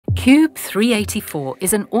Qube 384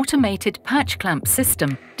 is an automated patch clamp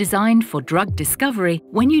system designed for drug discovery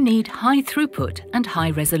when you need high throughput and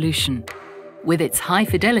high resolution. With its high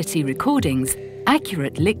fidelity recordings,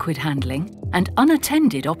 accurate liquid handling, and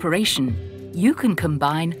unattended operation, you can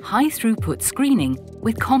combine high throughput screening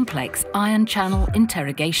with complex ion channel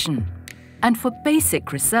interrogation. And for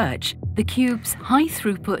basic research, the Qube's high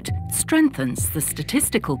throughput strengthens the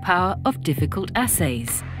statistical power of difficult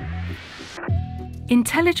assays.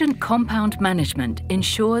 Intelligent compound management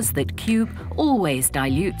ensures that Qube always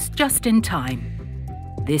dilutes just in time.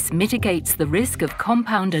 This mitigates the risk of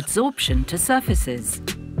compound adsorption to surfaces.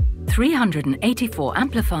 384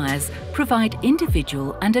 amplifiers provide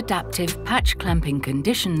individual and adaptive patch clamping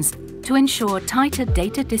conditions to ensure tighter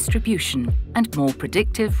data distribution and more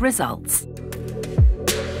predictive results.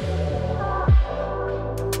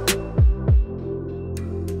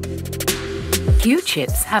 Qube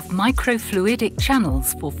chips have microfluidic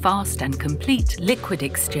channels for fast and complete liquid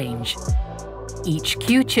exchange. Each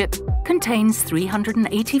Qube chip contains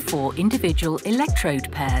 384 individual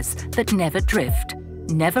electrode pairs that never drift,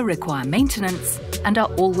 never require maintenance, and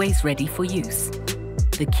are always ready for use.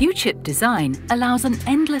 The Qube chip design allows an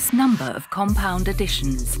endless number of compound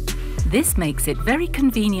additions. This makes it very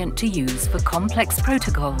convenient to use for complex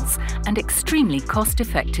protocols and extremely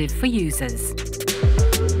cost-effective for users.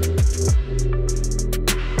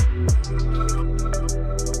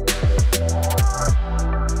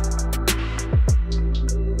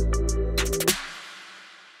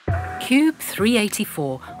 Qube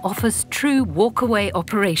 384 offers true walk-away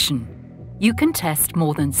operation. You can test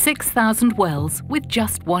more than 6,000 wells with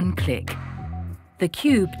just one click. The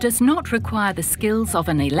Qube does not require the skills of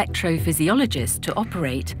an electrophysiologist to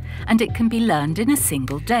operate, and it can be learned in a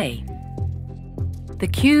single day. The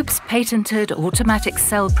Qube's patented automatic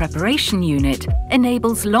cell preparation unit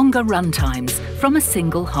enables longer runtimes from a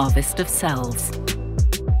single harvest of cells.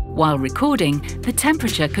 While recording, the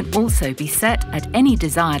temperature can also be set at any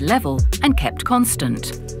desired level and kept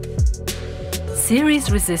constant.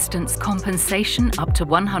 Series resistance compensation up to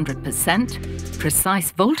 100%,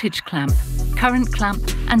 precise voltage clamp, current clamp,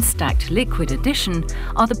 and stacked liquid addition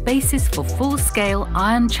are the basis for full-scale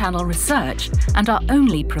ion channel research and are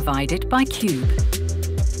only provided by Qube.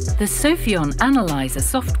 The Sophion analyzer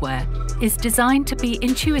software is designed to be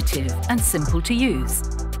intuitive and simple to use.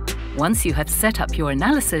 Once you have set up your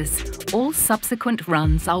analysis, all subsequent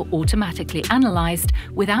runs are automatically analyzed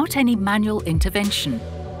without any manual intervention.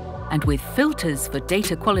 And with filters for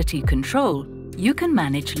data quality control, you can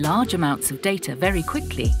manage large amounts of data very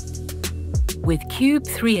quickly. With Qube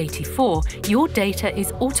 384, your data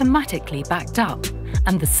is automatically backed up,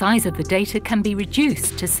 and the size of the data can be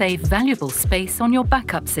reduced to save valuable space on your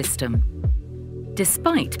backup system.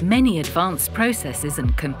 Despite many advanced processes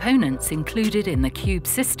and components included in the Qube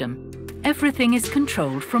system, everything is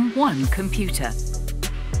controlled from one computer.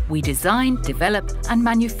 We design, develop, and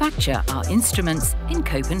manufacture our instruments in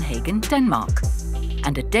Copenhagen, Denmark.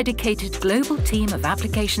 And a dedicated global team of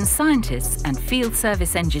application scientists and field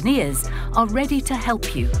service engineers are ready to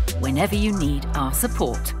help you whenever you need our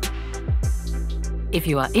support. If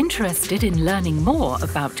you are interested in learning more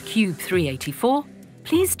about Qube 384,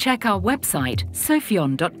 please check our website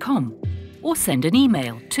sophion.com or send an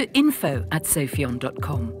email to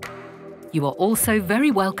info@sophion.com. You are also very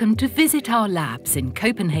welcome to visit our labs in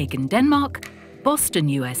Copenhagen, Denmark, Boston,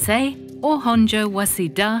 USA, or Honjo,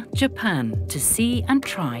 Waseda, Japan to see and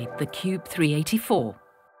try the Qube 384.